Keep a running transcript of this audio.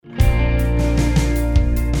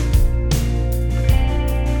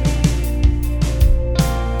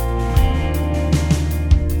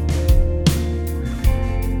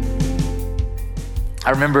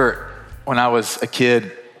I remember when I was a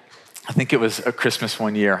kid, I think it was a Christmas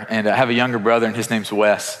one year, and I have a younger brother, and his name's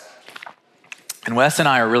Wes. And Wes and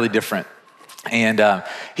I are really different. And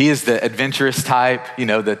he is the adventurous type,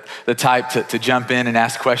 the type to jump in and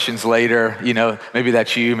ask questions later. Maybe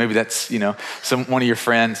that's you, maybe that's, one of your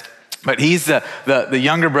friends. But he's the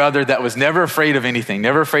younger brother that was never afraid of anything,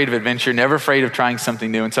 never afraid of adventure, never afraid of trying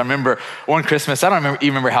something new. And so I remember one Christmas, I don't even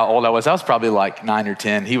remember how old I was. I was probably like 9 or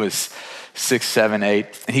 10. He was 6, 7,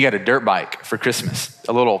 8. And he got a dirt bike for Christmas,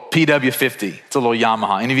 a little PW50. It's a little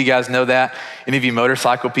Yamaha. Any of you guys know that? Any of you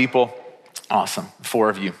motorcycle people? Awesome, 4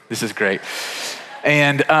 of you. This is great.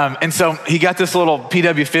 And so he got this little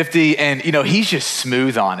PW50 and, he's just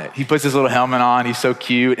smooth on it. He puts his little helmet on. He's so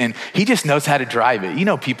cute. And he just knows how to drive it. You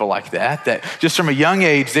know people like that just from a young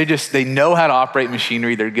age, they know how to operate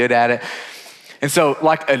machinery. They're good at it. And so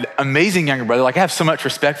like an amazing younger brother, I have so much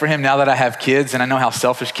respect for him now that I have kids and I know how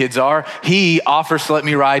selfish kids are. He offers to let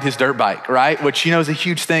me ride his dirt bike, right? Which, is a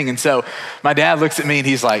huge thing. And so my dad looks at me and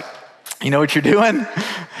he's like, "You know what you're doing?"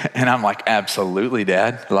 And I'm like, "Absolutely,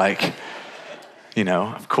 Dad.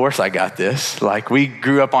 Of course I got this." We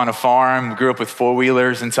grew up on a farm, grew up with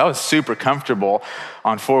 4-wheelers, and so I was super comfortable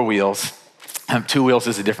on 4 wheels. 2 wheels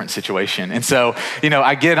is a different situation. And so,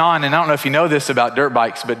 I get on, and I don't know if you know this about dirt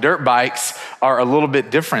bikes, but dirt bikes are a little bit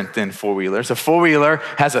different than 4-wheelers. A 4-wheeler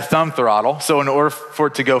has a thumb throttle. So in order for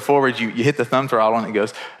it to go forward, you hit the thumb throttle and it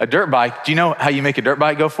goes. A dirt bike, do you know how you make a dirt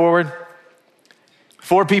bike go forward?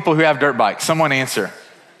 4 people who have dirt bikes, someone answer.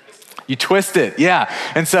 You twist it, yeah.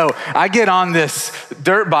 And so I get on this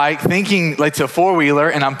dirt bike thinking it's a 4-wheeler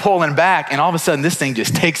and I'm pulling back and all of a sudden this thing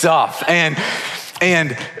just takes off. And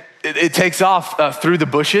it takes off through the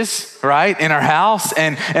bushes, right, in our house.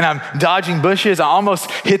 And I'm dodging bushes. I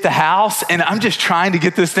almost hit the house and I'm just trying to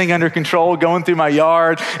get this thing under control, going through my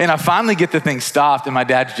yard. And I finally get the thing stopped and my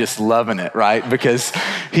dad's just loving it, right? Because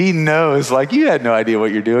he knows you had no idea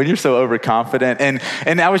what you're doing. You're so overconfident.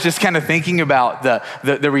 And I was just kind of thinking about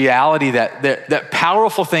the reality that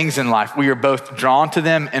powerful things in life, we are both drawn to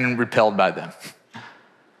them and repelled by them.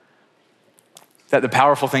 That the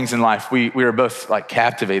powerful things in life, we are both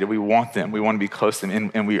captivated. We want them. We want to be close to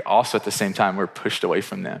them. And we also at the same time, we're pushed away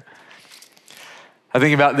from them. I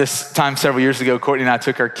think about this time several years ago, Courtney and I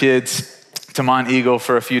took our kids to Mont Eagle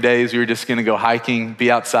for a few days. We were just going to go hiking,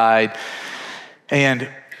 be outside. And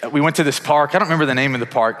we went to this park. I don't remember the name of the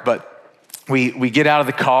park, but we get out of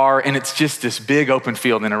the car and it's just this big open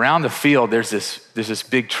field. And around the field, there's this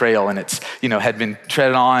big trail and it's, had been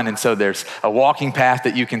treaded on. And so there's a walking path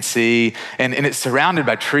that you can see and it's surrounded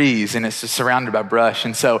by trees and it's just surrounded by brush.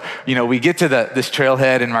 And so, we get to this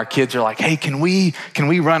trailhead and our kids are like, "Hey, can we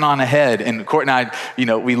run on ahead?" And Courtney and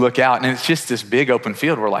I, we look out and it's just this big open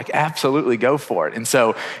field. We're like, "Absolutely, go for it." And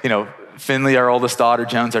so, Finley, our oldest daughter,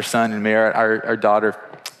 Jones, our son, and Merritt, our daughter,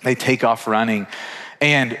 they take off running.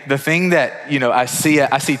 And the thing that, I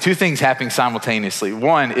see 2 things happening simultaneously.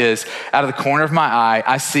 One is out of the corner of my eye,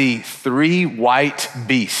 I see 3 white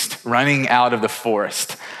beasts running out of the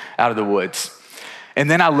forest, out of the woods. And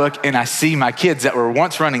then I look and I see my kids that were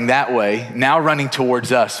once running that way, now running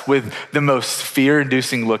towards us with the most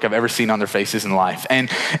fear-inducing look I've ever seen on their faces in life. And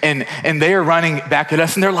they are running back at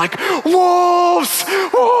us and they're like, "Wolves,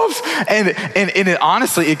 wolves." And it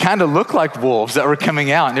honestly, it kind of looked like wolves that were coming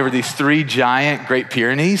out. And there were these 3 giant Great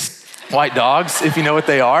Pyrenees, white dogs, if you know what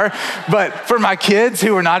they are. But for my kids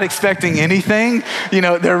who were not expecting anything,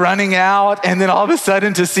 they're running out and then all of a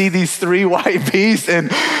sudden to see these 3 white beasts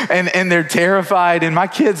and they're terrified. And my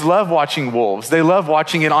kids love watching wolves. They love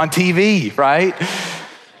watching it on TV, right?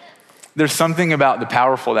 There's something about the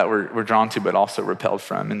powerful that we're drawn to, but also repelled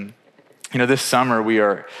from. And, this summer we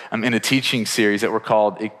are in a teaching series that we're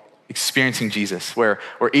called Experiencing Jesus, where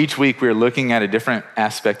each week we're looking at a different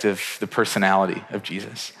aspect of the personality of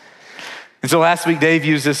Jesus. And so last week, Dave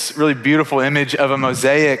used this really beautiful image of a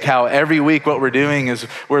mosaic, how every week what we're doing is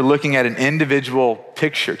we're looking at an individual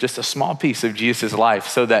picture, just a small piece of Jesus' life,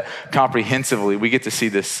 so that comprehensively we get to see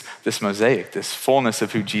this mosaic, this fullness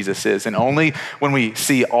of who Jesus is. And only when we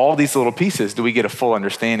see all these little pieces do we get a full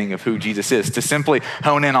understanding of who Jesus is. To simply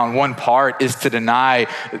hone in on one part is to deny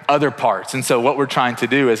other parts. And so what we're trying to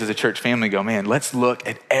do is, as a church family, go, "Man, let's look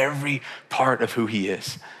at every part of who he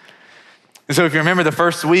is." And so if you remember the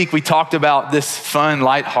first week, we talked about this fun,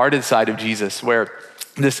 lighthearted side of Jesus, where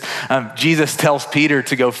Jesus tells Peter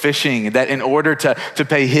to go fishing, that in order to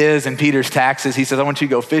pay his and Peter's taxes, he says, "I want you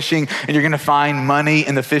to go fishing and you're going to find money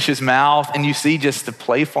in the fish's mouth." And you see just the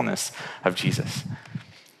playfulness of Jesus.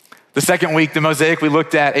 The The second week, the Mosaic we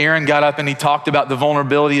looked at, Aaron got up and he talked about the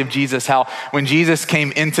vulnerability of Jesus, how when Jesus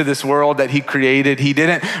came into this world that he created, he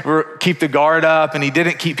didn't keep the guard up and he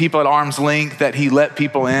didn't keep people at arm's length, that he let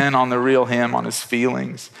people in on the real him, on his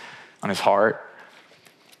feelings, on his heart.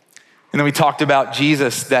 And then we talked about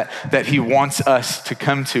Jesus, that he wants us to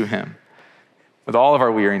come to him with all of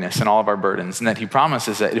our weariness and all of our burdens, and that he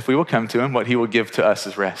promises that if we will come to him, what he will give to us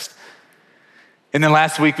is rest. And then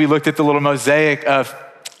last week we looked at the little mosaic of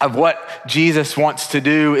what Jesus wants to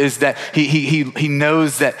do is that he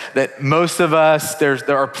knows that most of us,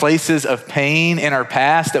 there are places of pain in our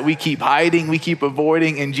past that we keep hiding, we keep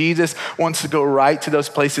avoiding, and Jesus wants to go right to those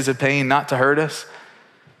places of pain, not to hurt us,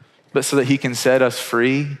 but so that he can set us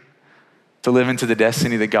free to live into the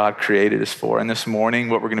destiny that God created us for. And this morning,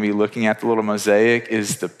 what we're gonna be looking at, the little mosaic,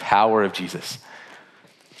 is the power of Jesus.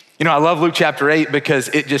 You know, I love Luke chapter 8 because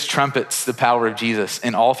it just trumpets the power of Jesus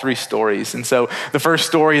in all three stories. And so the first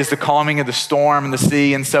story is the calming of the storm in the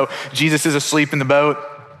sea. And so Jesus is asleep in the boat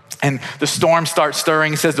and the storm starts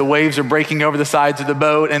stirring. It says the waves are breaking over the sides of the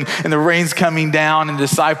boat and the rain's coming down and the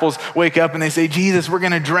disciples wake up and they say, Jesus, we're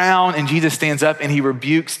gonna drown. And Jesus stands up and he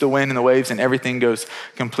rebukes the wind and the waves and everything goes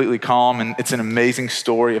completely calm. And it's an amazing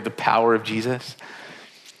story of the power of Jesus.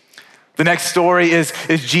 The next story is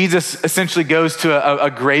Jesus essentially goes to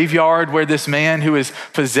a graveyard where this man who is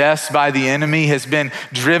possessed by the enemy has been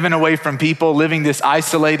driven away from people, living this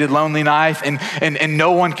isolated, lonely life, and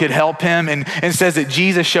no one could help him. And says that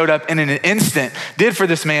Jesus showed up and in an instant did for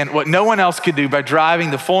this man what no one else could do by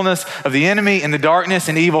driving the fullness of the enemy and the darkness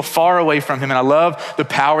and evil far away from him. And I love the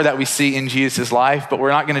power that we see in Jesus' life, but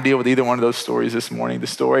we're not gonna deal with either one of those stories this morning. The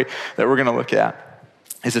story that we're gonna look at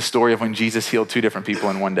is a story of when Jesus healed two different people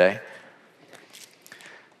in one day.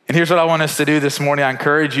 And here's what I want us to do this morning. I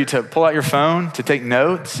encourage you to pull out your phone, to take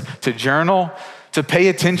notes, to journal, to pay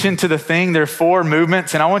attention to the thing. There are 4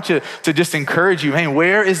 movements, and I want you to just encourage you, hey,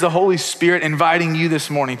 where is the Holy Spirit inviting you this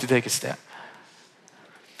morning to take a step?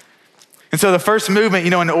 And so the first movement,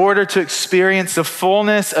 in order to experience the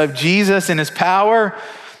fullness of Jesus and his power,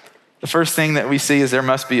 the first thing that we see is there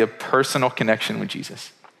must be a personal connection with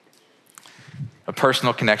Jesus. A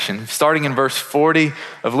personal connection. Starting in verse 40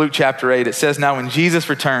 of Luke chapter 8, it says, now when Jesus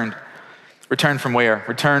returned from where?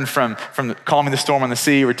 Returned from calming the storm on the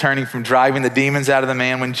sea, returning from driving the demons out of the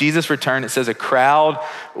man. When Jesus returned, it says a crowd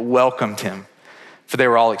welcomed him, for they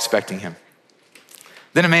were all expecting him.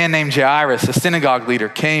 Then a man named Jairus, a synagogue leader,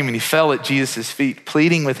 came and he fell at Jesus' feet,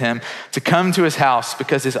 pleading with him to come to his house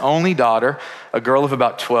because his only daughter, a girl of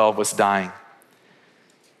about 12, was dying.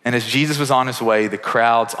 And as Jesus was on his way, the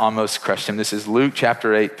crowds almost crushed him. This is Luke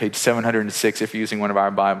chapter 8, page 706, if you're using one of our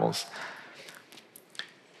Bibles.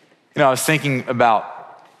 I was thinking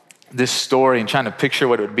about this story and trying to picture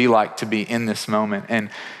what it would be like to be in this moment.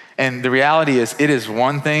 And the reality is, it is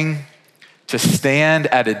one thing to stand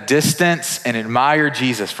at a distance and admire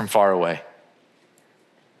Jesus from far away.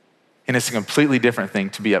 And it's a completely different thing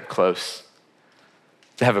to be up close,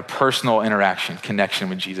 to have a personal interaction, connection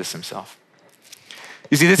with Jesus himself.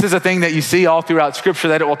 You see, this is a thing that you see all throughout scripture,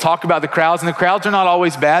 that it will talk about the crowds, and the crowds are not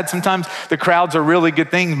always bad. Sometimes the crowds are really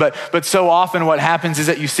good things, but so often what happens is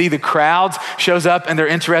that you see the crowds shows up and they're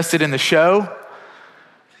interested in the show.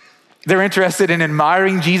 They're interested in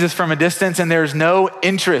admiring Jesus from a distance, and there's no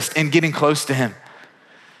interest in getting close to him,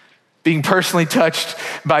 being personally touched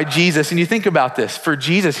by Jesus. And you think about this, for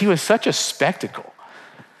Jesus, he was such a spectacle.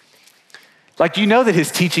 Like, that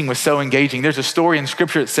his teaching was so engaging. There's a story in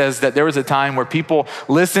scripture that says that there was a time where people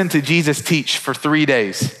listened to Jesus teach for 3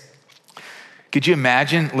 days. Could you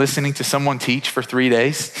imagine listening to someone teach for 3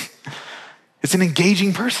 days? It's an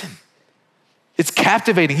engaging person. It's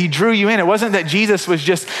captivating. He drew you in. It wasn't that Jesus was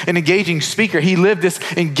just an engaging speaker. He lived this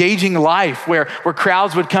engaging life where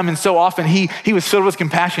crowds would come, and so often he was filled with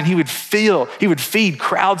compassion. He would feed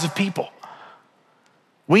crowds of people.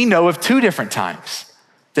 We know of 2 different times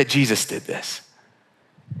that Jesus did this.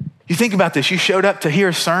 You think about this. You showed up to hear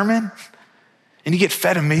a sermon and you get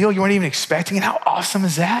fed a meal you weren't even expecting it. How awesome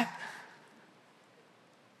is that?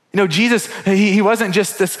 Jesus, he wasn't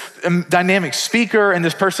just this dynamic speaker and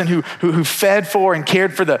this person who fed for and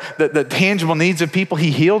cared for the tangible needs of people.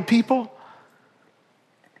 He healed people.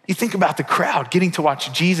 You think about the crowd getting to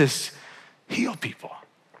watch Jesus heal people.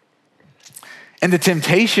 And the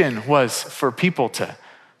temptation was for people to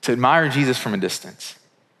admire Jesus from a distance.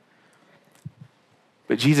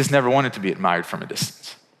 But Jesus never wanted to be admired from a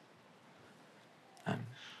distance.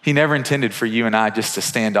 He never intended for you and I just to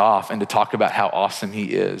stand off and to talk about how awesome he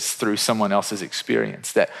is through someone else's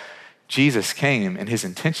experience. That Jesus came and his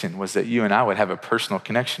intention was that you and I would have a personal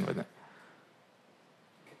connection with him.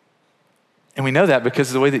 And we know that because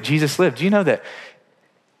of the way that Jesus lived. Do you know that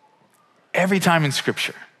every time in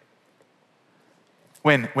Scripture,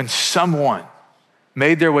 when someone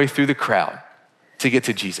made their way through the crowd to get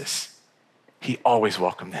to Jesus, he always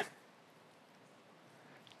welcomed them.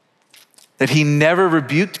 That he never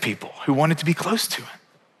rebuked people who wanted to be close to him.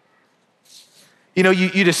 You know,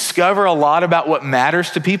 you discover a lot about what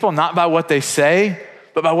matters to people, not by what they say,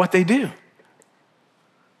 but by what they do.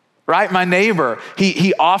 Right? My neighbor,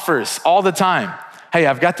 he offers all the time, hey,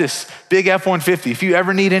 I've got this big F-150. If you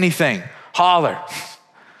ever need anything, holler.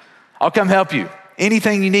 I'll come help you.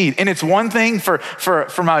 Anything you need. And it's one thing for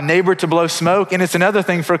my neighbor to blow smoke, and it's another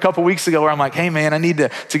thing for a couple weeks ago where I'm like, hey man, I need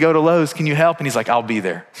to go to Lowe's. Can you help? And he's like, I'll be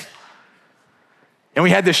there. And we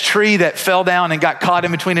had this tree that fell down and got caught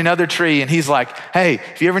in between another tree. And he's like, hey,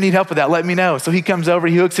 if you ever need help with that, let me know. So he comes over,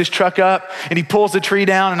 he hooks his truck up and he pulls the tree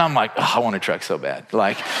down. And I'm like, oh, I want a truck so bad.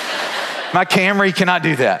 Like my Camry cannot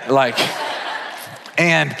do that. Like,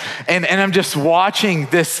 and I'm just watching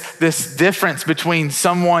this difference between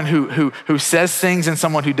someone who says things and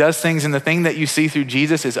someone who does things. And the thing that you see through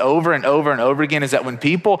Jesus is over and over and over again is that when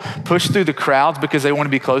people push through the crowds because they want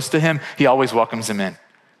to be close to him, he always welcomes them in.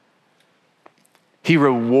 He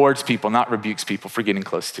rewards people, not rebukes people for getting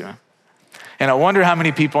close to him. And I wonder how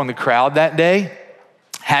many people in the crowd that day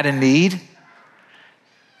had a need,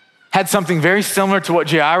 had something very similar to what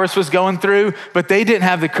Jairus was going through, but they didn't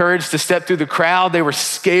have the courage to step through the crowd. They were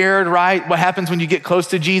scared, right? What happens when you get close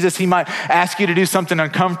to Jesus? He might ask you to do something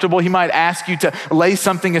uncomfortable. He might ask you to lay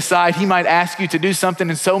something aside. He might ask you to do something.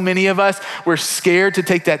 And so many of us, we're scared to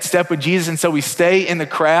take that step with Jesus. And so we stay in the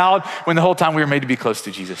crowd when the whole time we were made to be close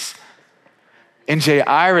to Jesus. And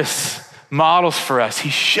Jairus models for us. He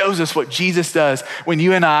shows us what Jesus does when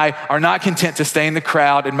you and I are not content to stay in the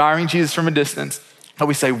crowd, admiring Jesus from a distance, but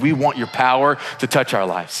we say, we want your power to touch our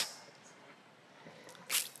lives.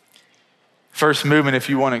 First movement, if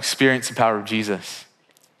you want to experience the power of Jesus,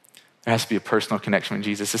 there has to be a personal connection with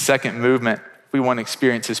Jesus. The second movement, if we want to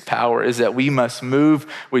experience his power, is that we must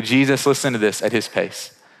move with Jesus, listen to this, at his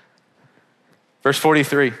pace. Verse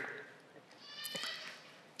 43.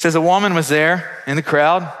 It says, a woman was there in the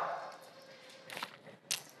crowd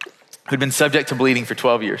who'd been subject to bleeding for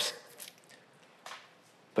 12 years,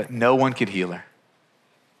 but no one could heal her.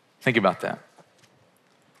 Think about that.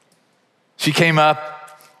 She came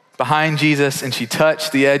up behind Jesus and she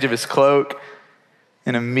touched the edge of his cloak,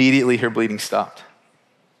 and immediately her bleeding stopped.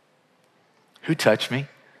 Who touched me?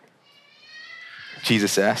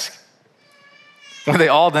 Jesus asked. When they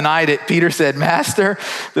all denied it, Peter said, Master,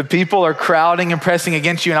 the people are crowding and pressing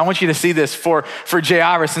against you. And I want you to see this for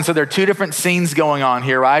Jairus. And so there are two different scenes going on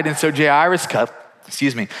here, right? And so Jairus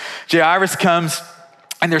comes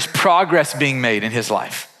and there's progress being made in his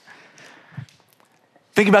life.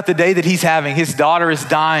 Think about the day that he's having. His daughter is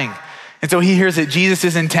dying. And so he hears that Jesus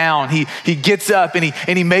is in town. He gets up and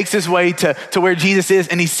he makes his way to where Jesus is,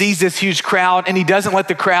 and he sees this huge crowd, and he doesn't let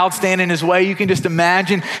the crowd stand in his way. You can just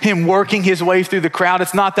imagine him working his way through the crowd.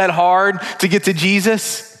 It's not that hard to get to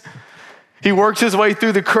Jesus. He works his way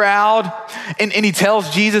through the crowd and he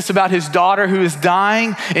tells Jesus about his daughter who is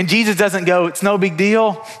dying, and Jesus doesn't go, it's no big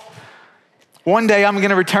deal. One day I'm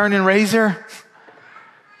gonna return and raise her.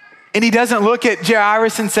 And he doesn't look at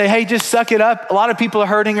Jairus and say, hey, just suck it up. A lot of people are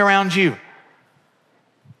hurting around you.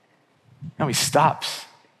 No, he stops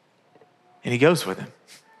and he goes with him.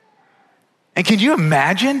 And can you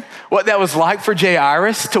imagine what that was like for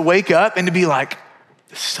Jairus to wake up and to be like,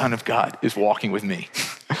 the Son of God is walking with me.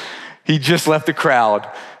 He just left the crowd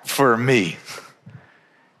for me.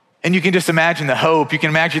 And you can just imagine the hope. You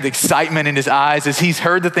can imagine the excitement in his eyes as he's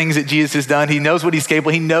heard the things that Jesus has done. He knows what he's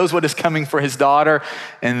capable. He knows what is coming for his daughter.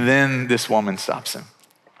 And then this woman stops him.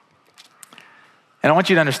 And I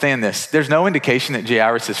want you to understand this. There's no indication that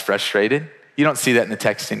Jairus is frustrated. You don't see that in the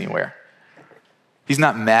text anywhere. He's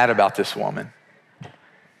not mad about this woman.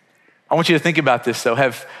 I want you to think about this though.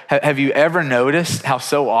 Have you ever noticed how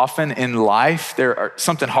so often in life there are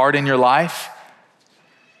something hard in your life?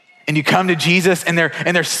 And you come to Jesus and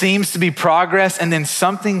there seems to be progress, and then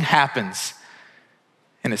something happens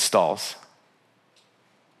and it stalls.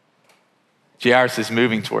 Jairus is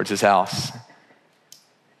moving towards his house,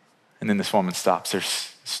 and then this woman stops. They're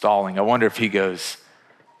stalling. I wonder if he goes,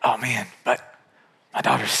 oh man, but my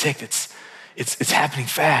daughter's sick. It's happening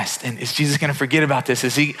fast. And is Jesus gonna forget about this?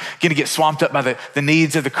 Is he gonna get swamped up by the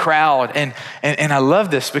needs of the crowd? And I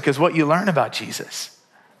love this because what you learn about Jesus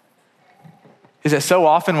is that so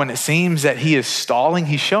often when it seems that he is stalling,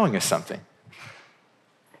 he's showing us something.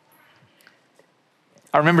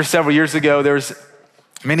 I remember several years ago,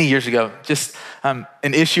 many years ago, just an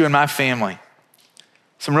issue in my family.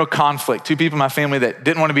 Some real conflict. Two people in my family that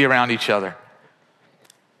didn't want to be around each other.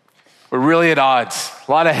 We're really at odds.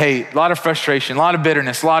 A lot of hate, a lot of frustration, a lot of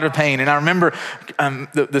bitterness, a lot of pain. And I remember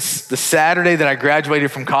the Saturday that I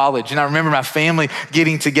graduated from college, and I remember my family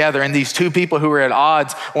getting together, and these two people who were at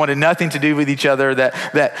odds wanted nothing to do with each other,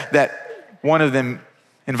 that one of them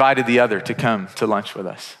invited the other to come to lunch with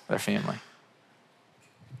us, their family.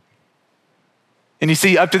 And you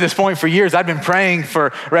see, up to this point for years, I'd been praying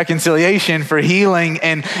for reconciliation, for healing,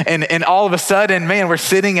 and all of a sudden, man, we're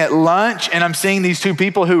sitting at lunch, and I'm seeing these two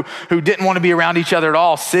people who didn't want to be around each other at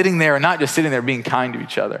all, sitting there, and not just sitting there, being kind to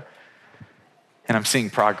each other. And I'm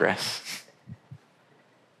seeing progress.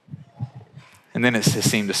 And then it has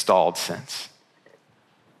seemed a stalled since.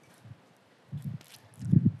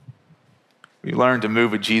 We learn to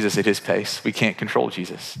move with Jesus at his pace. We can't control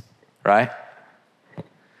Jesus, right?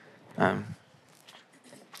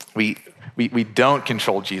 We don't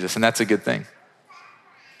control Jesus, and that's a good thing.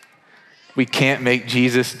 We can't make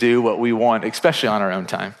Jesus do what we want, especially on our own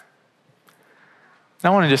time. And I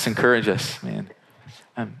want to just encourage us, man.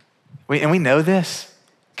 We know this,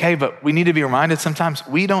 okay, but we need to be reminded sometimes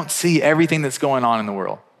we don't see everything that's going on in the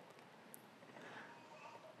world.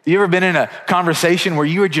 You ever been in a conversation where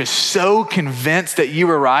you were just so convinced that you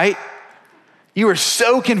were right? You were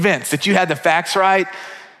so convinced that you had the facts right,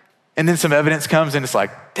 and then some evidence comes and it's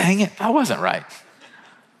like, dang it, I wasn't right.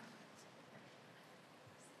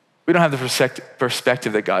 We don't have the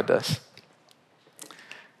perspective that God does.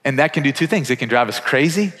 And that can do two things. It can drive us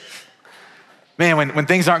crazy. Man, when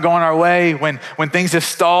things aren't going our way, when things have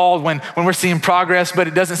stalled, when we're seeing progress, but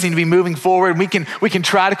it doesn't seem to be moving forward, we can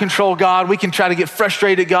try to control God. We can try to get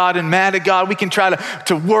frustrated at God and mad at God. We can try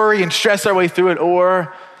to worry and stress our way through it.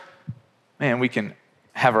 Or, man, we can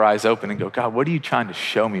have our eyes open and go, God, what are you trying to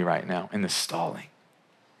show me right now in this stalling?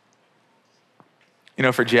 You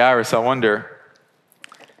know, for Jairus, I wonder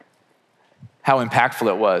how impactful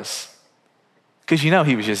it was. Because you know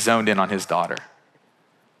he was just zoned in on his daughter.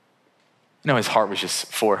 You know his heart was just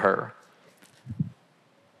for her.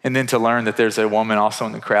 And then to learn that there's a woman also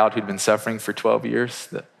in the crowd who'd been suffering for 12 years.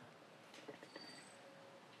 Have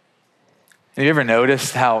you ever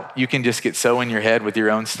noticed how you can just get so in your head with your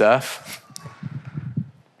own stuff?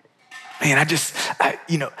 Man, I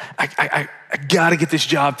gotta get this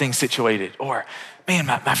job thing situated. Or, man,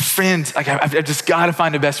 my friends, I've just gotta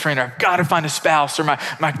find a best friend, or I've gotta find a spouse, or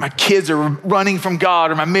my kids are running from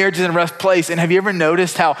God, or my marriage is in a rough place. And have you ever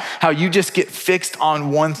noticed how you just get fixed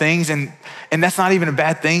on one thing? And that's not even a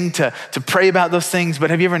bad thing to pray about those things,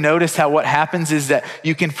 but have you ever noticed how what happens is that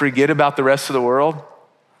you can forget about the rest of the world?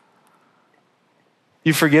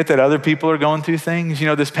 You forget that other people are going through things. You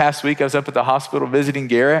know, this past week I was up at the hospital visiting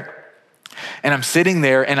Garrett. And I'm sitting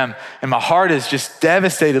there and my heart is just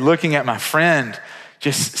devastated looking at my friend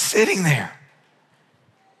just sitting there.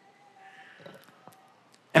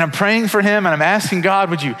 And I'm praying for him and I'm asking God,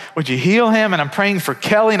 would you heal him? And I'm praying for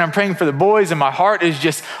Kelly and I'm praying for the boys and my heart is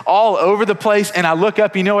just all over the place. And I look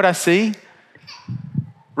up, you know what I see?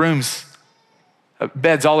 Rooms,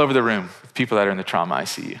 beds all over the room with people that are in the trauma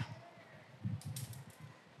ICU.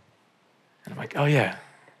 And I'm like, oh yeah,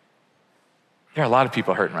 there are a lot of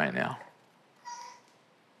people hurting right now.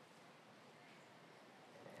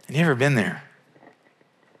 And you ever been there?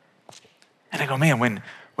 And I go, man,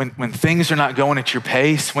 when things are not going at your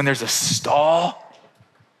pace, when there's a stall,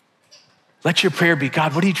 let your prayer be,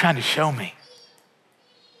 God, what are you trying to show me?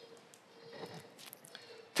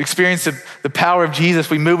 To experience the power of Jesus,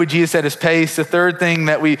 we move with Jesus at his pace. The third thing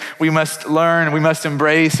that we must learn and we must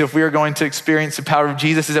embrace if we are going to experience the power of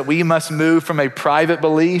Jesus is that we must move from a private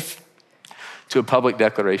belief to a public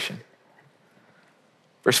declaration.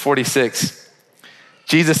 Verse 46.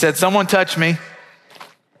 Jesus said, someone touched me.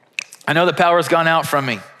 I know the power has gone out from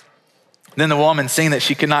me. Then the woman, seeing that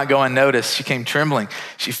she could not go unnoticed, she came trembling.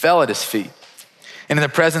 She fell at his feet. And in the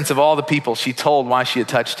presence of all the people, she told why she had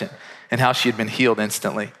touched him and how she had been healed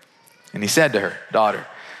instantly. And he said to her, daughter,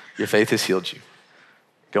 your faith has healed you.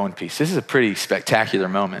 Go in peace. This is a pretty spectacular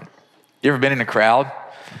moment. You ever been in a crowd?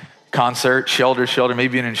 Concert, shoulder to shoulder,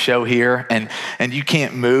 maybe in a show here, and you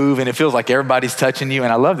can't move, and it feels like everybody's touching you.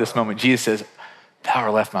 And I love this moment. Jesus says,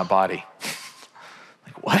 power left my body.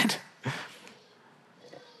 Like, what?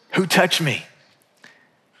 Who touched me?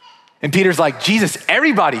 And Peter's like, Jesus,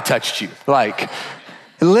 everybody touched you. Like,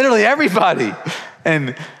 literally everybody.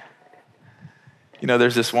 And, you know,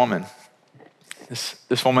 there's this woman,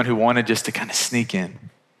 this woman who wanted just to kind of sneak in.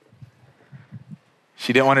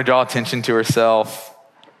 She didn't want to draw attention to herself.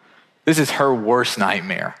 This is her worst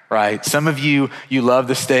nightmare, right? Some of you love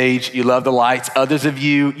the stage, you love the lights. Others of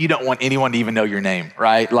you don't want anyone to even know your name,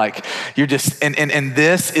 right? Like you're just, and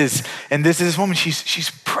this is this woman, she's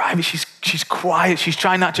private, she's She's quiet. She's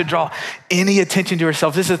trying not to draw any attention to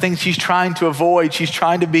herself. This is the thing she's trying to avoid. She's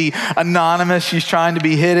trying to be anonymous. She's trying to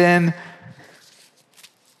be hidden.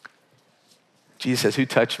 Jesus says, who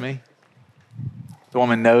touched me? The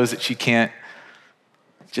woman knows that she can't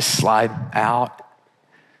just slide out.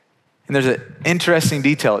 And there's an interesting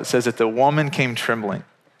detail. It says that the woman came trembling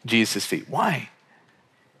at Jesus' feet. Why?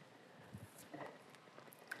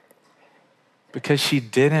 Because she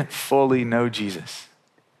didn't fully know Jesus.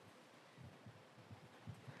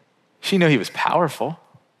 She knew he was powerful.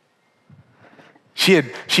 She had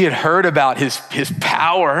heard about his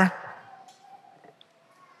power.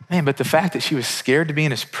 Man, but the fact that she was scared to be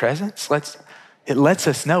in his presence, it lets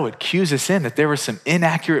us know, it cues us in that there were some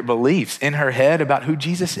inaccurate beliefs in her head about who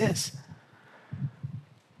Jesus is.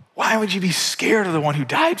 Why would you be scared of the one who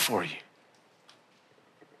died for you?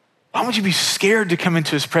 Why would you be scared to come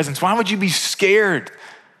into his presence? Why would you be scared?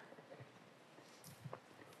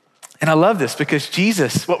 And I love this because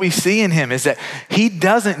Jesus, what we see in him is that he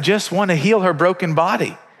doesn't just want to heal her broken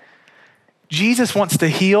body. Jesus wants to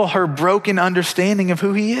heal her broken understanding of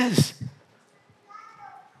who he is.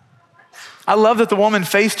 I love that the woman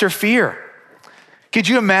faced her fear. Could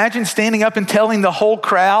you imagine standing up and telling the whole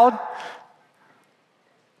crowd?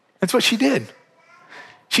 That's what she did.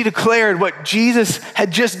 She declared what Jesus had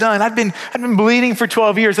just done. I've been bleeding for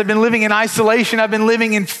 12 years. I've been living in isolation. I've been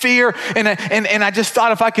living in fear. And I just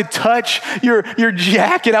thought if I could touch your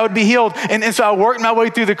jacket, I would be healed. And so I worked my way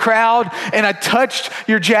through the crowd and I touched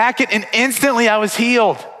your jacket and instantly I was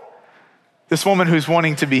healed. This woman who's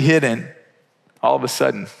wanting to be hidden, all of a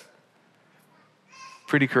sudden,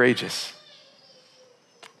 pretty courageous.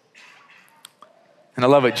 And I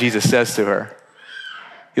love what Jesus says to her.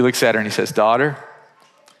 He looks at her and he says, daughter,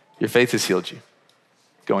 your faith has healed you.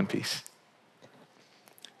 Go in peace.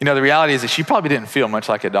 You know, the reality is that she probably didn't feel much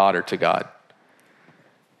like a daughter to God.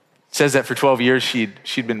 It says that for 12 years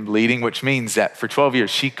she'd been bleeding, which means that for 12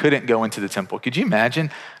 years she couldn't go into the temple. Could you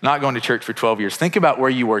imagine not going to church for 12 years? Think about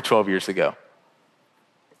where you were 12 years ago.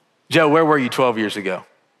 Joe, where were you 12 years ago?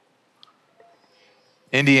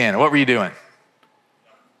 Indiana. What were you doing?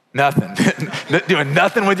 Nothing. Doing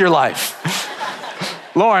nothing with your life.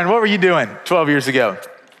 Lauren, what were you doing 12 years ago?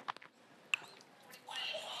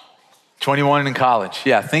 21 in college.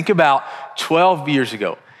 Yeah, think about 12 years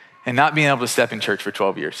ago and not being able to step in church for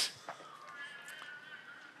 12 years.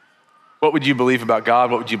 What would you believe about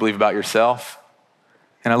God? What would you believe about yourself?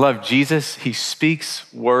 And I love Jesus. He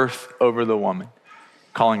speaks worth over the woman,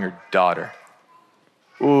 calling her daughter.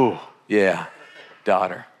 Ooh, yeah,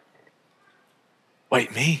 daughter.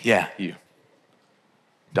 Wait, me? Yeah, you.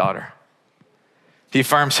 Daughter. He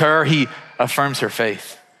affirms her. He affirms her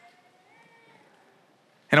faith.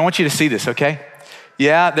 And I want you to see this, okay?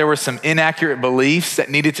 Yeah, there were some inaccurate beliefs that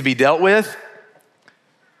needed to be dealt with.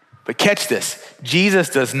 But catch this. Jesus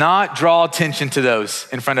does not draw attention to those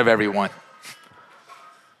in front of everyone.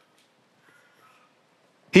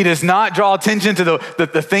 He does not draw attention to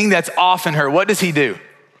the thing that's off in her. What does he do?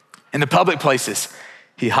 In the public places,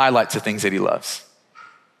 he highlights the things that he loves.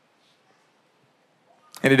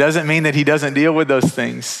 And it doesn't mean that he doesn't deal with those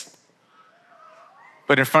things.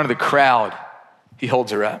 But in front of the crowd, he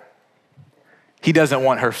holds her up. He doesn't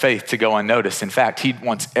want her faith to go unnoticed. In fact, he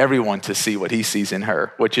wants everyone to see what he sees in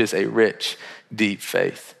her, which is a rich, deep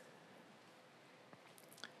faith.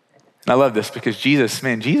 And I love this because Jesus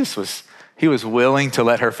was willing to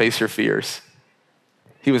let her face her fears.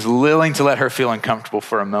 He was willing to let her feel uncomfortable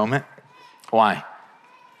for a moment. Why?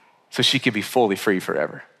 So she could be fully free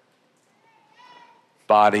forever.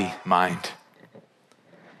 Body, mind.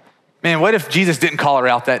 Man, what if Jesus didn't call her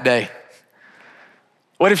out that day?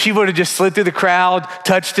 What if she would have just slid through the crowd,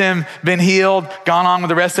 touched him, been healed, gone on with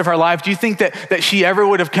the rest of her life? Do you think that she ever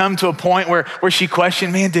would have come to a point where she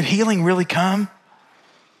questioned, man, did healing really come?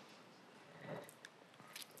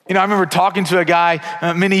 You know, I remember talking to a guy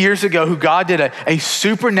many years ago who God did a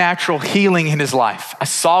supernatural healing in his life. I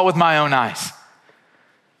saw it with my own eyes.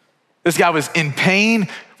 This guy was in pain.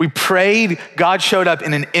 We prayed. God showed up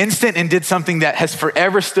in an instant and did something that has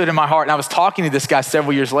forever stood in my heart. And I was talking to this guy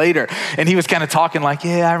several years later, and he was kind of talking like,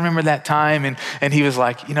 yeah, I remember that time. And he was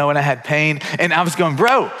like, you know, when I had pain. And I was going,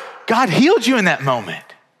 bro, God healed you in that moment.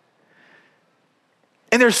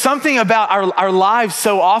 And there's something about our lives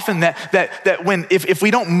so often that when, if we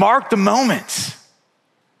don't mark the moments,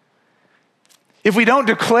 if we don't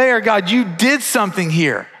declare, God, you did something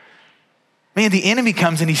here, man, the enemy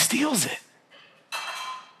comes and he steals it.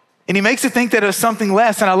 And he makes it think that it was something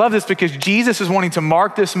less. And I love this because Jesus is wanting to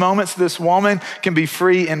mark this moment so this woman can be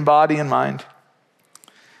free in body and mind.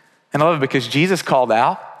 And I love it because Jesus called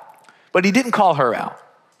out, but he didn't call her out.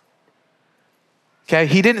 Okay,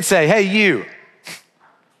 he didn't say, hey, you.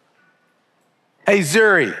 Hey,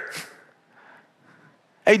 Zuri.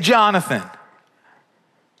 Hey, Jonathan.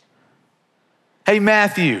 Hey,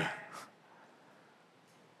 Matthew.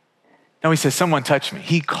 No, he says, someone touched me.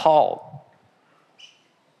 He called.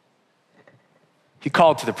 He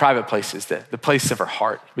called to the private places, the place of her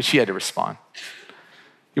heart, but she had to respond.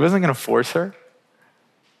 He wasn't going to force her.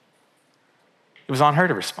 It was on her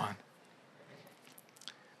to respond.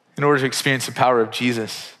 In order to experience the power of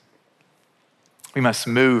Jesus, we must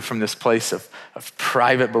move from this place of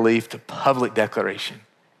private belief to public declaration.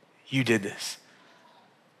 You did this.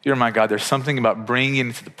 You're my God. There's something about bringing it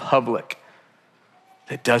into the public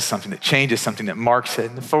that does something, that changes something, that marks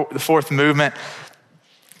it. And the fourth movement,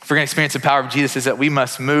 if we're going to experience the power of Jesus, is that we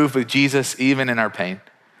must move with Jesus even in our pain.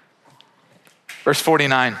 Verse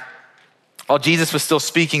 49, while Jesus was still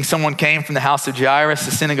speaking, someone came from the house of Jairus,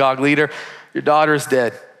 the synagogue leader. Your daughter is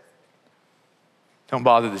dead. Don't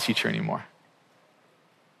bother the teacher anymore.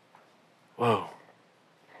 Whoa.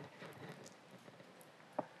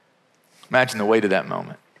 Imagine the weight of that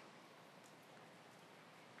moment.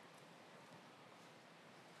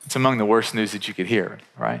 It's among the worst news that you could hear,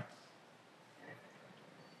 right?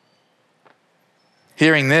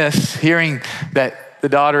 Hearing this, hearing that the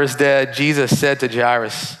daughter is dead, Jesus said to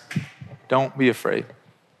Jairus, don't be afraid.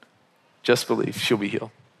 Just believe, she'll be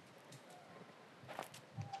healed.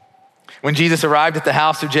 When Jesus arrived at the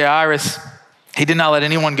house of Jairus, he did not let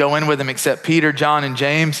anyone go in with him except Peter, John, and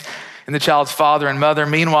James, and the child's father and mother.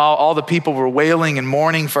 Meanwhile, all the people were wailing and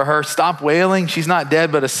mourning for her. Stop wailing, she's not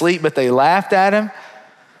dead but asleep. But they laughed at him,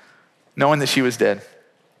 knowing that she was dead.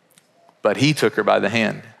 But he took her by the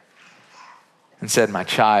hand and said, my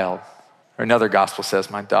child, or another gospel says,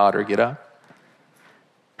 my daughter, get up.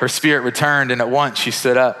 Her spirit returned, and at once she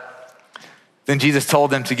stood up. Then Jesus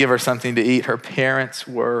told them to give her something to eat. Her parents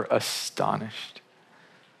were astonished.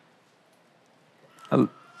 Do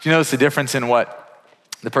you notice the difference in what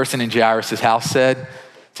the person in Jairus' house said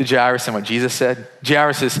to Jairus and what Jesus said?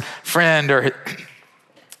 Jairus' friend or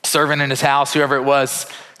servant in his house, whoever it was,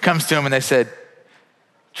 comes to him and they said,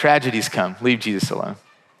 tragedy's come, leave Jesus alone.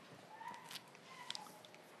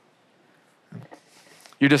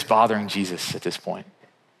 You're just bothering Jesus at this point.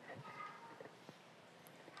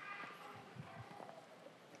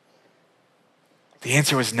 The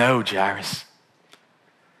answer was no, Jairus.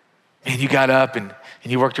 Man, you got up and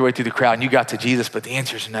you worked your way through the crowd and you got to Jesus, but the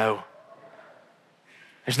answer is no.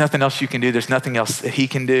 There's nothing else you can do. There's nothing else that he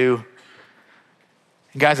can do.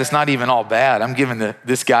 And guys, it's not even all bad. I'm giving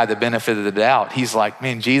this guy the benefit of the doubt. He's like,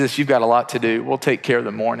 man, Jesus, you've got a lot to do. We'll take care of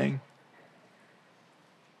the morning.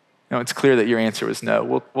 No, it's clear that your answer was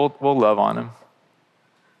no. We'll love on him.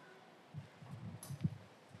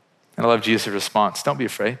 And I love Jesus' response. Don't be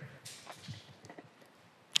afraid.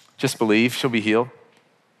 Just believe, she'll be healed.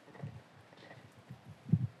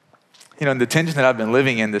 You know, and the tension that I've been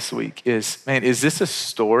living in this week is, man, is this a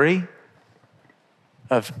story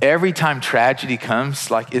of every time tragedy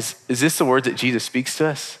comes, like, is this the word that Jesus speaks to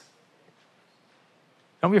us?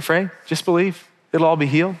 Don't be afraid, just believe, it'll all be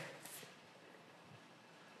healed.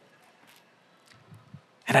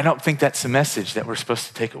 And I don't think that's the message that we're supposed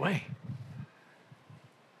to take away.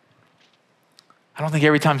 I don't think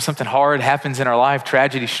every time something hard happens in our life,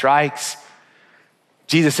 tragedy strikes,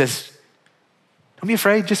 Jesus says, don't be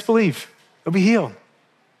afraid, just believe. You'll be healed.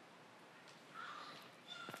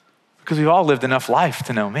 Because we've all lived enough life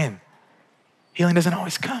to know, man, healing doesn't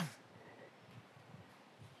always come.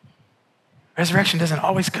 Resurrection doesn't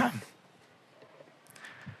always come.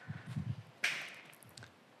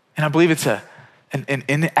 And I believe it's an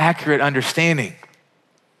inaccurate understanding.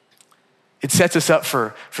 It sets us up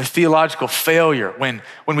for theological failure when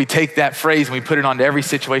we take that phrase and we put it onto every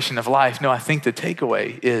situation of life. No, I think the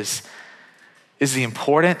takeaway is the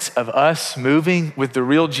importance of us moving with the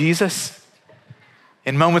real Jesus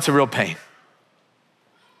in moments of real pain.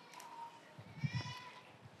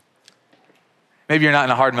 Maybe you're not in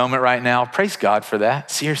a hard moment right now. Praise God for that,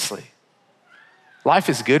 seriously. Life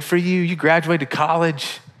is good for you. You graduated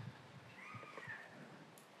college.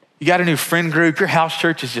 You got a new friend group. Your house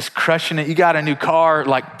church is just crushing it. You got a new car.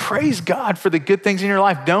 Like, praise God for the good things in your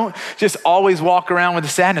life. Don't just always walk around with the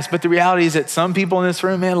sadness. But the reality is that some people in this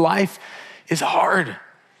room, man, life is hard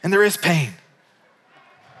and there is pain.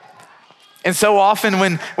 And so often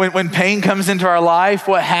when pain comes into our life,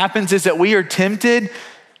 what happens is that we are tempted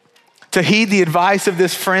to heed the advice of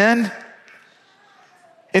this friend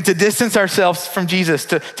and to distance ourselves from Jesus,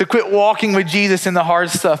 to quit walking with Jesus in the hard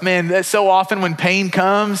stuff. Man, that's so often when pain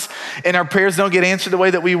comes and our prayers don't get answered the way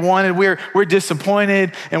that we wanted, we're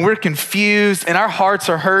disappointed and we're confused and our hearts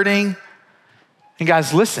are hurting. And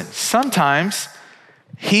guys, listen, sometimes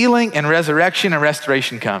healing and resurrection and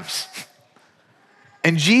restoration comes.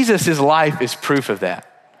 And Jesus' life is proof of that.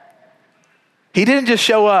 He didn't just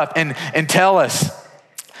show up and tell us,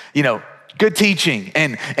 good teaching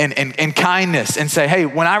and kindness and say, hey,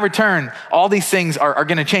 when I return, all these things are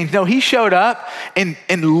gonna change. No, he showed up and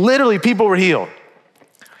literally people were healed.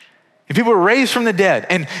 And people were raised from the dead.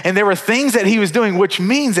 And there were things that he was doing, which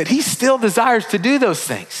means that he still desires to do those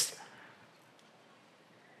things.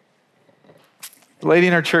 A lady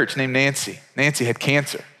in our church named Nancy. Nancy had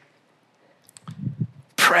cancer.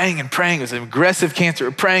 Praying and praying. It was an aggressive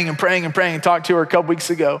cancer. Praying and praying and praying. I talked to her a couple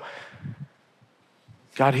weeks ago.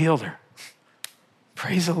 God healed her.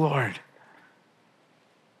 Praise the Lord.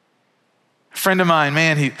 A friend of mine,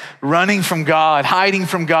 man, he running from God, hiding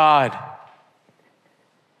from God.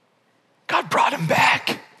 God brought him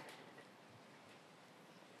back.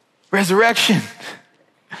 Resurrection,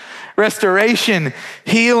 restoration,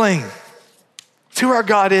 healing. It's who our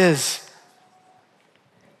God is.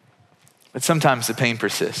 But sometimes the pain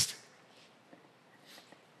persists.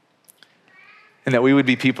 And that we would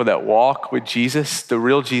be people that walk with Jesus, the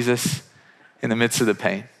real Jesus, in the midst of the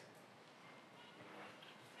pain.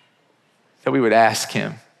 That we would ask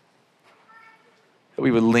him. That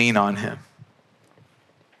we would lean on him.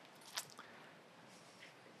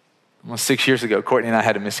 Almost 6 years ago, Courtney and I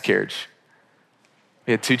had a miscarriage.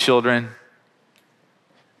 We had 2 children.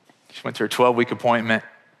 She went to her 12-week appointment.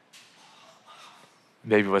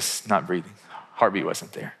 Baby was not breathing. Heartbeat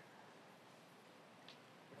wasn't there.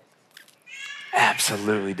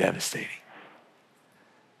 Absolutely devastating.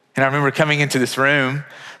 And I remember coming into this room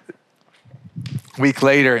a week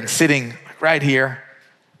later and sitting right here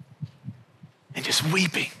and just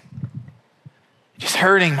weeping, just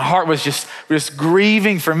hurting. My heart was just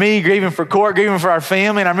grieving for me, grieving for Court, grieving for our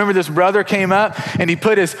family. And I remember this brother came up and he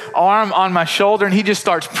put his arm on my shoulder and he just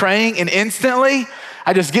starts praying. And instantly,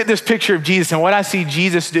 I just get this picture of Jesus. And what I see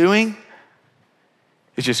Jesus doing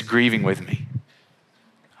is just grieving with me.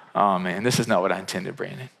 Oh man, this is not what I intended,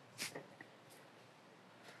 Brandon.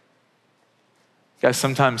 Guys,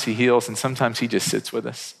 sometimes he heals and sometimes he just sits with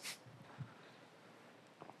us.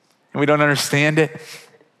 And we don't understand it.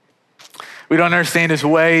 We don't understand his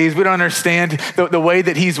ways. We don't understand the way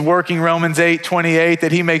that he's working, Romans 8:28,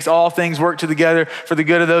 that he makes all things work together for the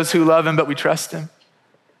good of those who love him, but we trust him.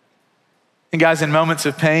 And guys, in moments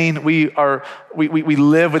of pain, we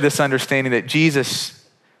live with this understanding that Jesus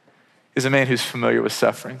is a man who's familiar with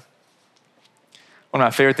suffering. One of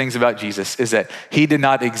my favorite things about Jesus is that he did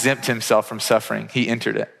not exempt himself from suffering. He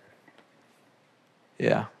entered it.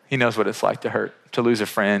 Yeah, he knows what it's like to hurt, to lose a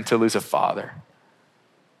friend, to lose a father.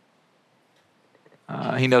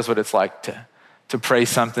 He knows what it's like to pray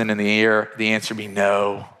something in the air, the answer be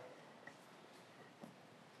no.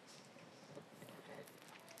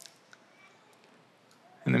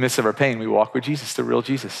 In the midst of our pain, we walk with Jesus, the real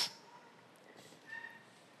Jesus.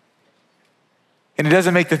 And it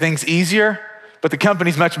doesn't make the things easier, but the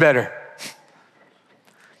company's much better.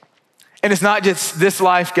 And it's not just this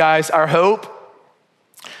life, guys, our hope.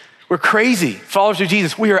 We're crazy, followers of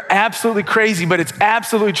Jesus. We are absolutely crazy, but it's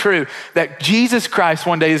absolutely true that Jesus Christ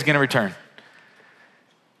one day is going to return.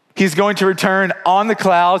 He's going to return on the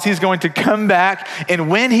clouds. He's going to come back. And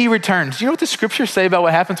when he returns, do you know what the scriptures say about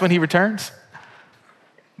what happens when he returns?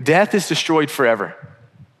 Death is destroyed forever.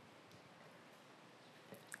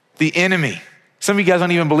 The enemy, some of you guys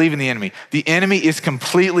don't even believe in the enemy. The enemy is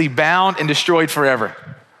completely bound and destroyed forever.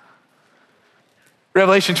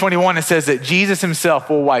 Revelation 21, it says that Jesus himself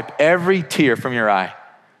will wipe every tear from your eye.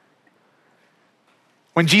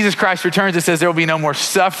 When Jesus Christ returns, it says there will be no more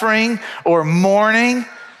suffering or mourning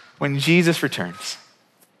when Jesus returns.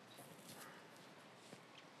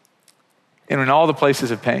 And in all the places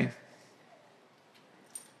of pain,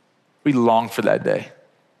 we long for that day.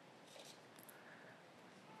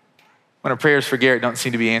 When our prayers for Garrett don't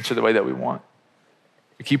seem to be answered the way that we want,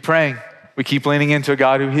 we keep praying. We keep leaning into a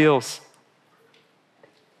God who heals.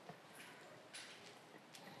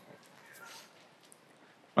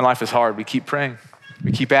 When life is hard, we keep praying.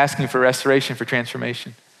 We keep asking for restoration, for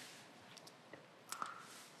transformation.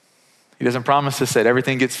 He doesn't promise us that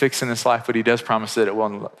everything gets fixed in this life, but he does promise that it will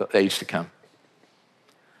in the age to come.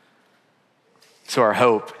 So our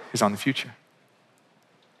hope is on the future.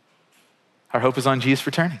 Our hope is on Jesus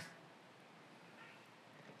returning.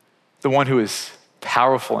 The one who is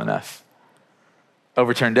powerful enough to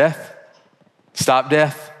overturn death, stop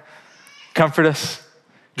death, comfort us,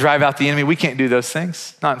 drive out the enemy. We can't do those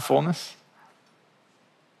things, not in fullness.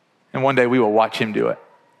 And one day we will watch him do it.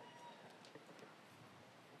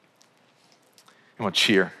 And we'll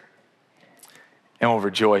cheer. And we'll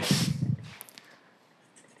rejoice.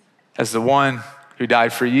 As the one who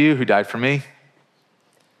died for you, who died for me,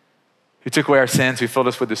 who took away our sins, who filled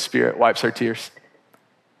us with the Spirit, wipes our tears.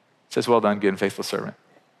 Says, well done, good and faithful servant.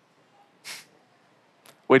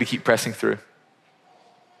 Way to keep pressing through.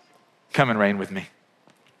 Come and reign with me.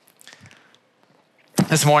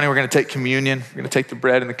 This morning, we're going to take communion. We're going to take the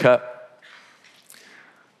bread and the cup.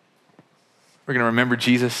 We're going to remember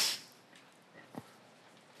Jesus.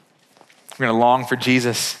 We're going to long for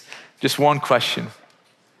Jesus. Just one question.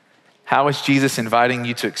 How is Jesus inviting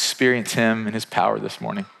you to experience him and his power this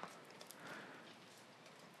morning?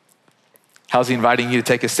 How's he inviting you to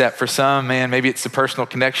take a step? For some, man, maybe it's the personal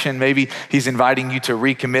connection. Maybe he's inviting you to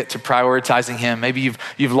recommit to prioritizing him. Maybe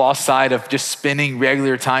you've lost sight of just spending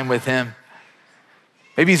regular time with him.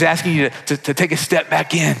 Maybe he's asking you to take a step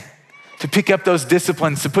back in, to pick up those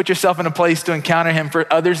disciplines, to put yourself in a place to encounter him.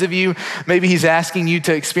 For others of you, maybe he's asking you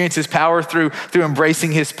to experience his power through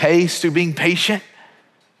embracing his pace, through being patient,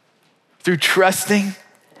 through trusting,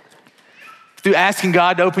 through asking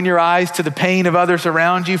God to open your eyes to the pain of others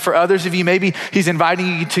around you. For others of you, maybe he's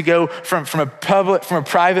inviting you to go from a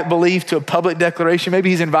private belief to a public declaration.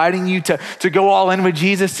 Maybe he's inviting you to go all in with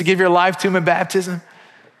Jesus, to give your life to him in baptism.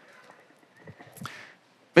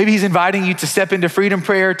 Maybe he's inviting you to step into freedom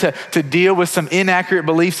prayer, to deal with some inaccurate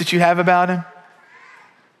beliefs that you have about him.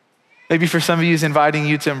 Maybe for some of you, he's inviting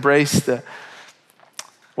you to embrace the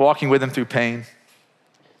walking with him through pain,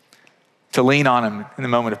 to lean on him in the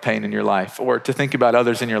moment of pain in your life, or to think about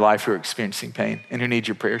others in your life who are experiencing pain and who need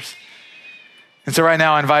your prayers. And so right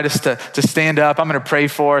now, I invite us to stand up. I'm gonna pray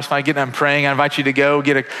for us. When I get done praying, I invite you to go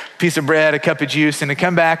get a piece of bread, a cup of juice, and to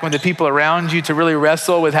come back with the people around you to really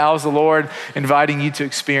wrestle with how is the Lord inviting you to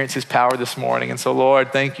experience his power this morning. And so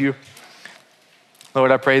Lord, thank you. Lord,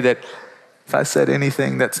 I pray that if I said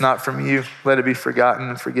anything that's not from you, let it be forgotten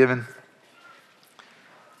and forgiven.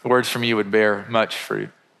 The words from you would bear much fruit.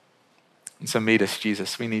 And so meet us,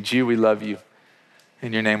 Jesus. We need you. We love you.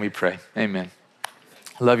 In your name we pray. Amen.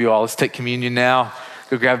 I love you all. Let's take communion now.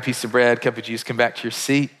 Go grab a piece of bread, cup of juice, come back to your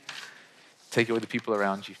seat. Take it with the people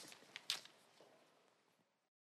around you.